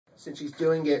since she's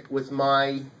doing it with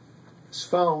my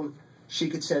phone, she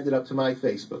could send it up to my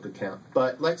Facebook account.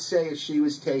 But let's say if she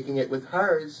was taking it with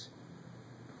hers,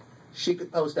 she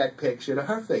could post that picture to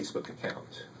her Facebook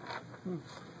account.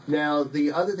 Now,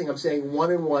 the other thing I'm saying,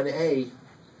 1 and 1A,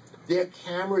 there are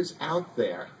cameras out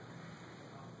there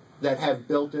that have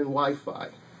built-in Wi-Fi.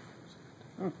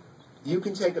 You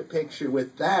can take a picture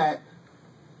with that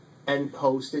and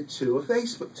post it to your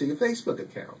Facebook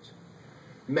account.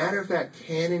 Matter of fact,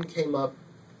 Canon came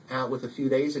out with a few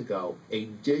days ago a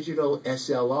digital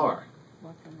SLR.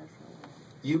 What's an SLR?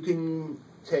 You can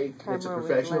take, it's a Camera with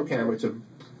professional camera, lenses.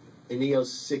 it's an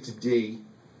EOS 6D,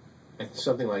 and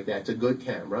something like that. It's a good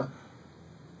camera.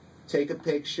 Take a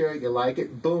picture, you like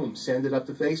it, boom, send it up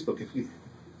to Facebook if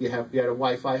you had a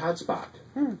Wi-Fi hotspot.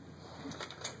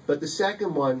 But the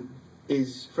second one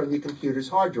is from your computer's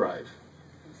hard drive.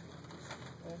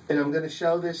 And I'm going to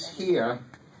show this here.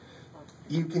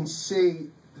 You can see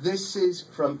this is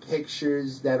from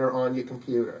pictures that are on your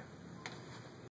computer.